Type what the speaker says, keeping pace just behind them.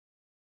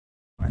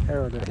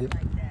arrow that hit.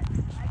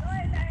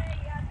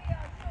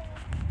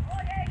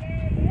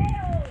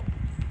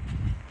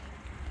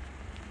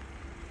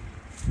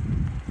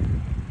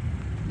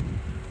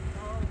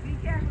 Be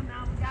careful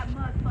now, we got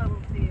mud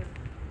puddles here.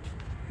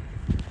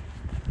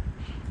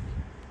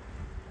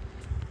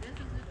 This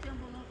is the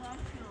temple of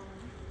Oshun,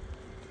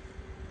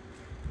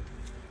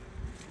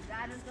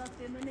 goddess of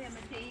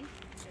femininity.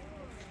 This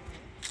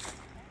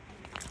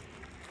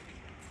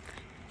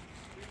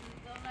is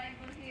the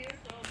labor here,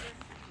 so just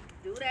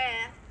do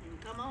that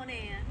and come on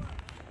in.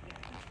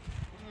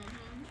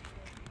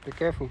 Be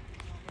careful.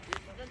 This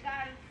is the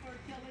goddess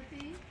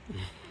fertility.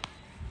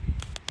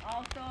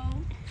 Also,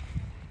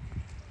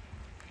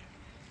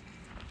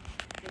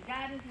 the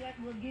goddess that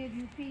will give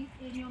you peace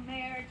in your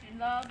marriage and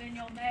love in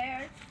your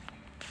marriage.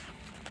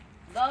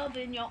 Love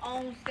in your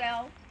own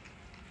self.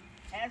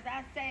 As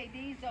I say,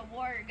 these are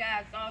warrior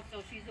gods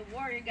also. She's a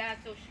warrior god,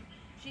 so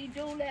she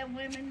do let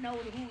women know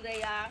who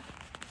they are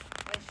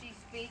when she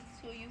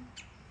speaks to you.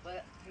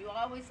 But you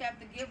always have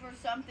to give her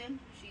something.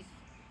 She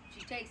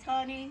takes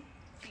honey,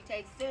 she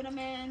takes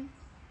cinnamon,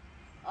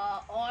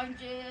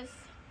 oranges,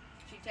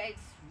 she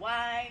takes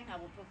wine. I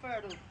would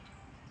prefer the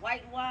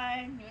white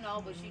wine, you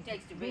know, but she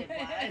takes the red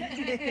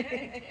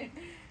wine.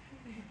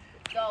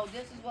 So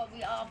this is what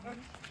we offer.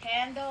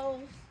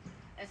 Candles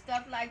and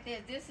stuff like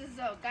this. This is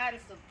a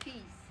goddess of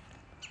peace.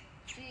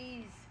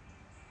 She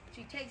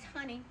takes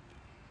honey,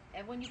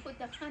 and when you put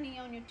the honey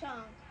on your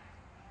tongue,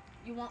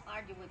 you won't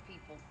argue with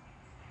people.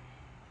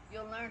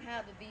 You'll learn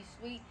how to be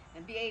sweet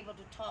and be able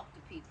to talk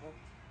to people.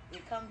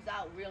 It comes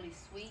out really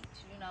sweet,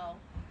 you know,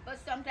 but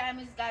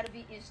sometimes it's got to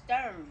be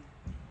stern.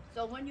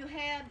 So when you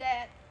have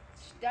that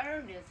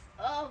sternness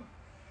of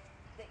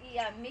the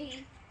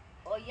Iami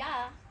or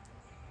Ya,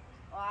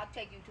 or I'll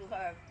take you to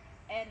her,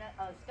 and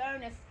a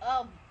sternness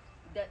of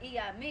the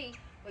Iami,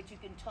 but you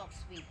can talk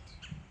sweet.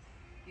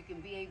 You can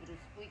be able to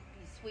be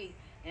sweet,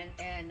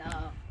 and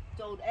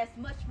so that's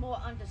much more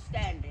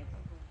understanding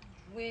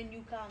when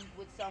you come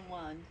with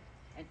someone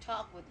and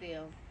talk with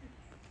them.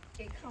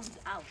 It comes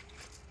out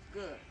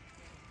good.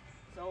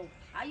 So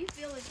how you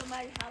feel if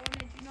somebody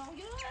hollering at you?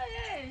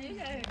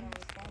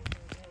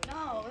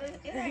 No,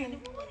 it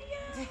ain't.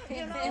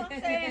 You know what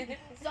I'm saying?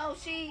 So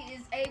she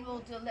is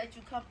able to let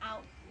you come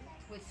out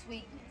with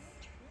sweetness,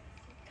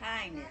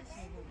 kindness,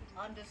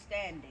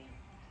 understanding,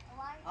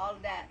 all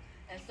of that.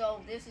 And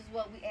so this is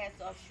what we ask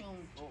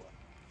Oshun for.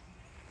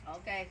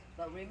 Okay?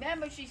 But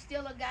remember, she's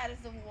still a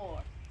goddess of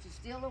war. She's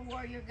still a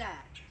warrior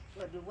god.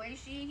 But the way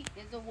she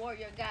is a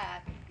warrior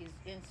god is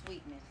in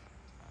sweetness.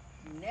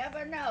 You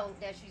never know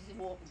that she's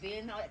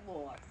being at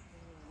war.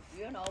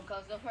 You know,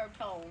 because of her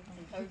tone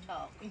and her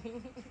talk.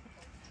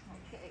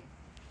 Okay.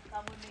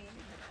 Come with me.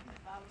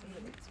 Follow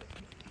me.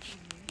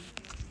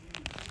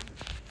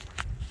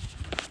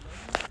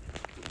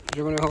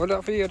 You want to hold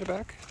that for you at the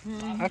back?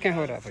 I can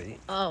hold that for you.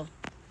 Oh.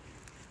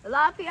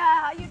 Lapia,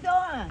 how you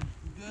doing?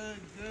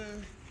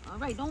 Good. All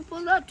right, don't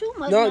pull up too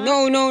much. No. I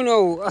don't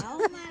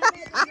mind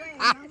that drag.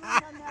 I don't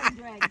mind that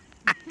drag.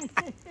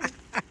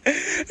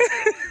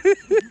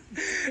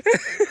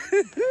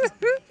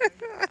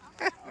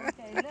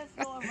 Okay, let's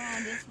go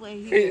around this way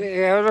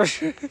here.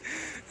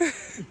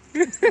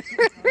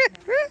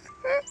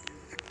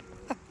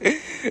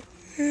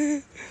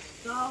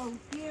 So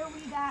here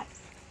we got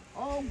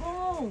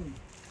Ogun.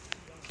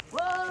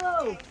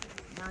 Whoa!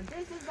 Now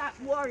this is that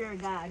warrior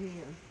god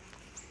here.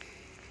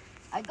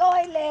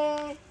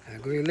 Agoile.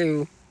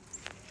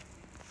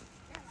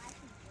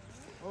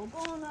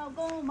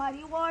 Ogun,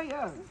 mighty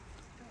warrior.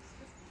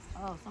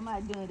 Oh,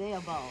 somebody doing their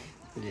elbow.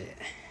 Yeah.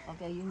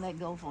 Okay, you can let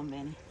go for a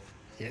minute.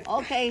 Yeah.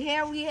 Okay,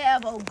 here we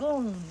have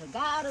Ogun, the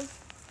god of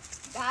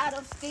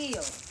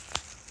steel,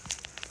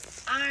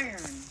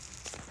 iron,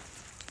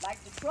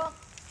 like the truck,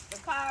 the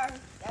cars.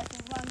 That's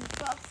who run the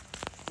trucks,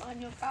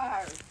 run your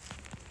cars.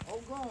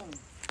 Ogun,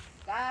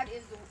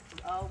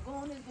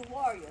 Ogun is the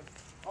warrior.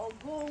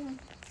 Ogun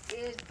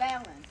is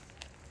balance.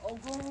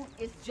 Ogun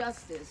is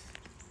justice.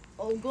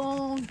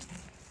 Ogun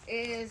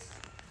is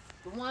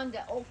the one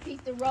that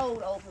keep the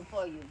road open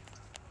for you.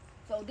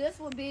 So this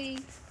will be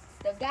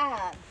the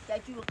God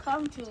that you will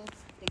come to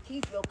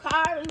keep your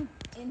car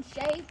in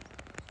shape.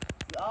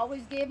 You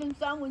always give him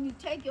some. When you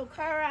take your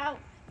car out,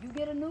 you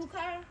get a new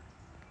car,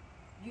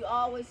 you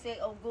always say,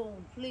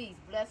 Ogun, please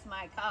bless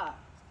my car.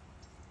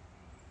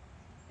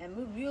 And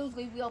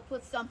usually we'll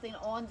put something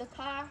on the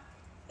car,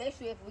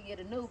 especially if we get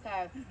a new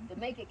car, to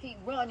make it keep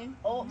running.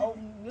 Oh,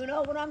 you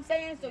know what I'm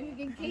saying? So you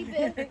can keep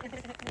it.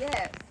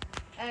 Yes.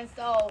 And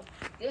so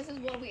this is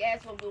what we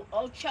ask for.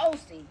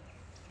 Ochosi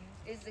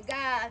is the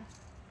God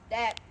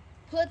that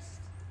puts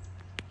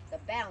the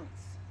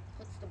balance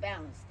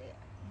there.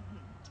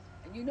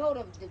 And you know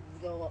the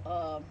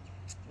what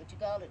you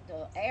call it,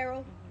 the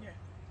arrow? Yeah.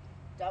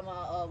 Talking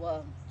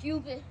about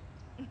Cupid.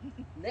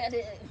 Let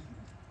it.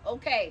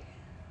 Okay.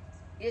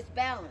 It's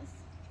balance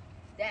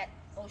that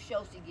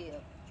Oshosi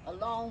gives,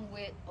 along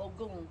with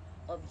Ogun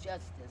of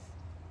justice.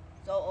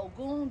 So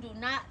Ogun do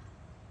not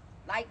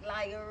like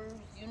liars,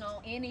 you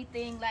know,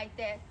 anything like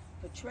that,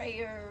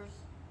 betrayers.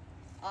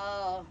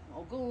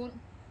 Ogun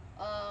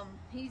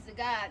He's a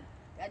God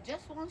that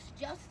just wants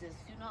justice,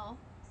 you know.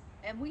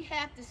 And we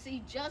have to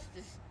see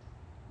justice,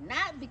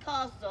 not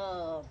because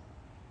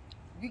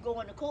we go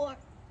into court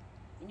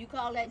and you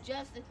call that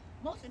justice.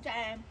 Most of the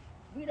time,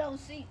 we don't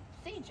see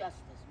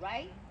justice,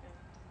 right?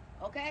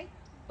 Okay?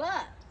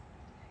 But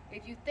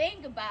if you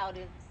think about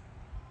it,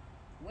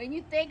 when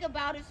you think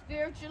about it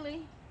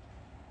spiritually,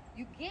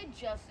 you get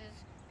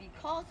justice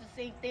because the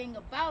same thing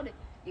about it,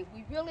 if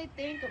we really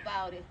think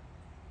about it,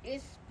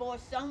 it's for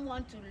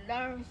someone to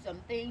learn some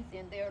things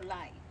in their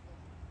life.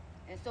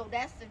 And so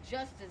that's the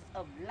justice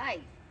of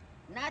life,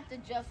 not the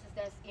justice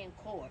that's in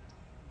court,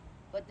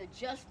 but the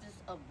justice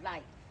of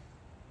life.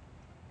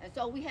 And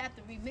so we have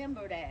to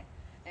remember that.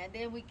 And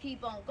then we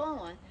keep on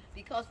going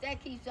because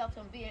that keeps us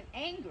from being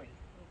angry.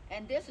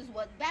 And this is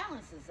what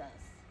balances us.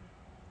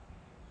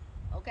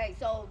 Okay,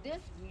 so this,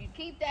 you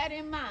keep that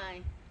in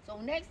mind. So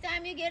next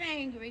time you get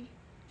angry,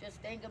 just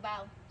think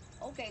about,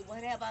 okay,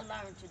 what have I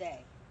learned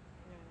today?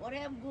 What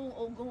have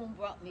Ogun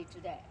brought me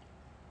today?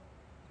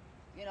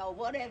 You know,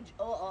 what have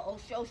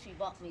Oshoshi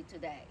brought me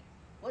today?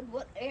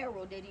 What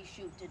arrow did he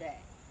shoot today?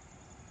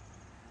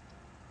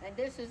 And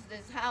this is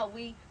how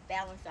we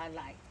balance our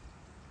life.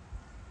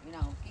 You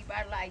know, keep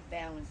our life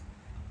balanced.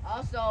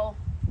 Also,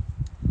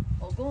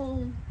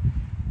 Ogun,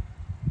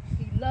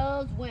 he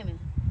loves women.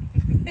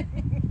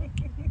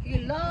 He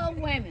loves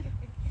women.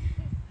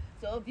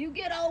 So if you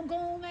get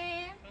Ogun,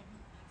 man,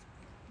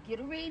 get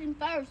a reading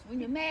first. When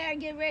you're married,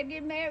 get ready to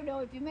get married.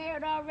 Or if you're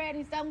married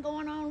already, something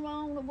going on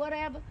wrong or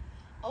whatever,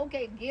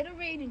 okay, get a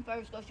reading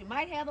first because you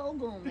might have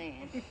Ogun,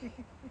 man.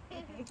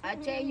 I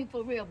tell you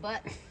for real,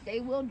 but they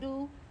will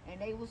do, and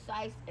they will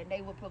size, and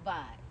they will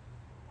provide.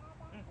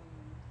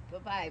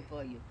 Provide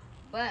for you.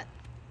 But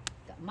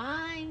the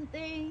mind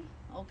thing,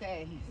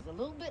 okay, it's a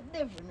little bit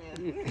different now.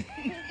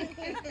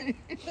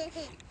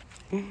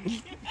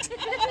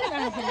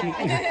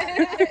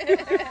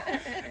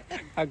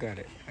 I got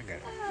it.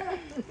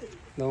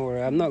 Don't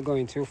worry, I'm not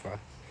going too far.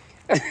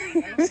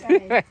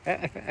 Okay.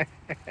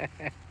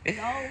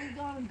 So we're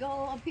gonna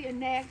go up here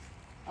next.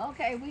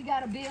 Okay, we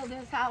gotta build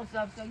this house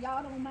up, so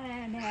y'all don't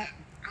mind that.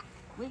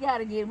 We're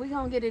gonna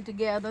get it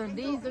together.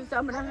 These are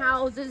some of the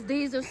houses.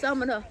 These are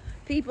some of the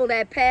people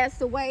that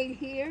passed away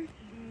here.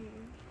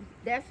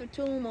 That's a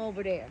tomb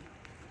over there.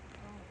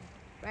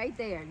 Right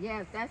there.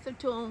 Yes, that's a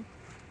tomb.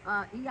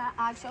 Iya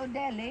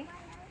Ashodele,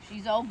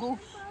 she's Ogu,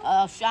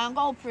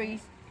 Shango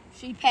priest.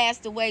 She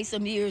passed away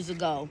some years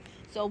ago.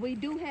 So we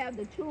do have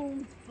the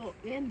tombs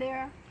in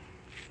their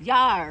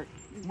yard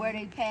where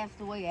they passed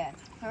away at.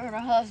 Her and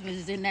her husband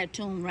is in that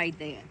tomb right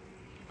there.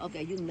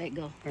 Okay, you can let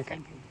go. Okay.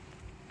 Thank you.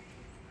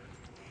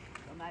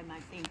 Somebody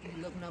might think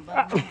you're looking up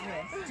under my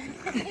dress.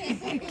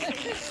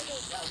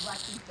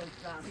 Watch these folks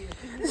around here.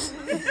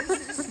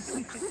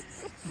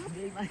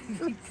 They might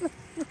be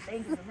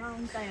thinking the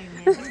wrong thing,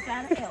 man. You're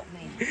trying to help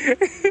me.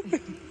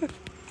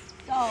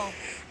 So,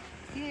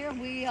 here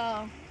we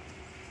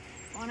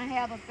want to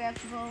have a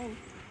festival.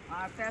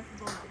 Our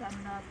festival is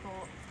coming up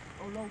for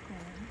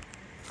Olokun.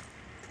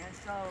 And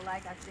so,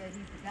 like I said,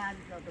 he's the God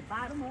of the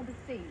bottom of the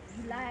sea.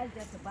 He lies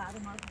at the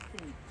bottom of the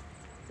sea.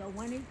 So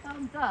when he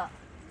comes up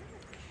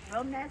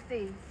from that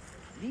sea,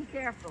 be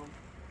careful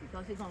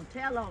because he's going to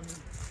tell on you.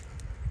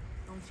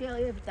 He's going to tell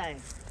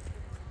everything.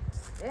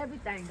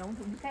 Everything.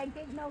 You can't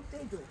keep no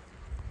secret.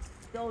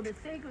 So the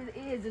secret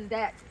is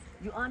that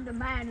you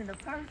undermining the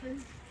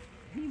person,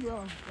 he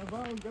will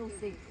divulge those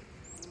secrets.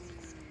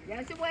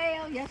 Yes, it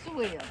will. Yes, it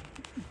will.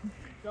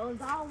 So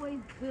it's always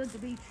good to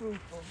be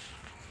truthful,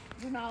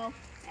 you know.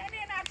 And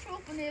then our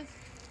truthfulness,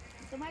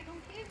 somebody gonna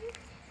kill you.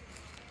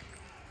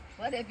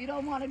 But if you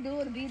don't want to do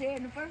it, be there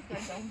in the first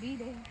place, don't be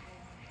there.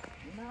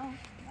 You know?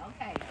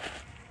 Okay.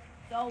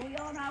 So we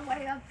on our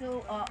way up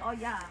to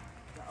Oya,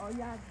 the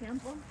Oya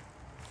temple.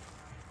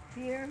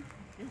 Here,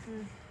 this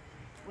is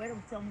where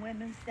some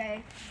women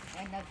stay,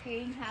 and the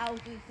king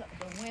houses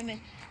the women.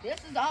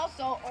 This is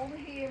also over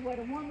here where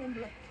the woman's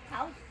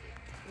house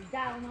is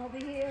down over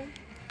here.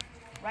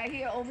 Right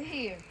here, over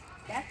here.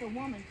 That's a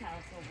woman's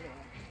house over there.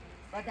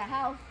 But the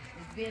house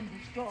has been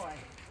destroyed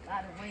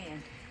by the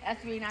wind.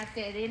 That's the reason I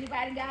said,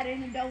 anybody got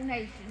any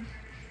donations,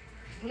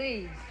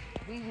 please,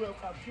 we will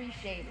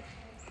appreciate it.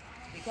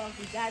 Because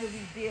we got to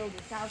rebuild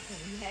this house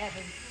and we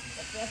having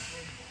a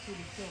festival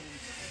pretty soon.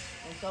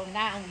 And so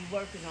now we're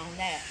working on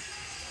that.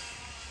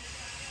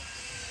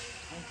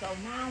 And so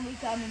now we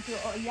coming to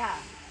Oya.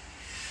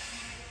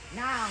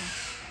 Now,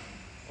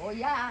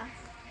 Oya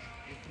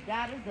is the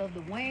goddess of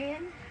the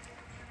wind,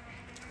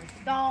 the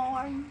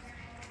storms,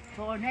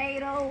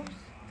 tornadoes,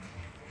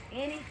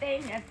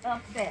 anything that's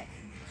upset.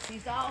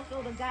 She's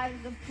also the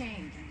goddess of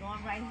change. She's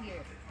going right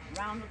here,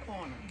 around the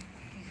corner.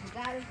 She's the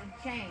goddess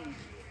of change.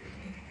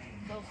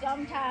 So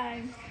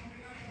sometimes,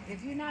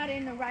 if you're not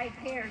in the right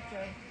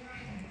character,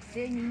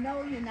 then you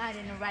know you're not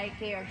in the right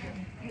character.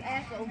 You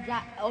ask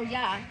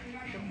Oya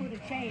to put a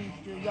change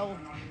to your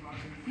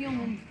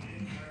human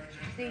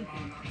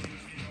thinking.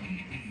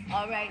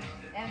 All right?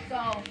 And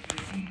so,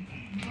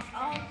 she's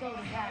also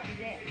the goddess of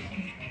that.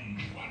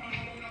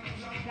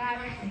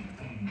 Goddess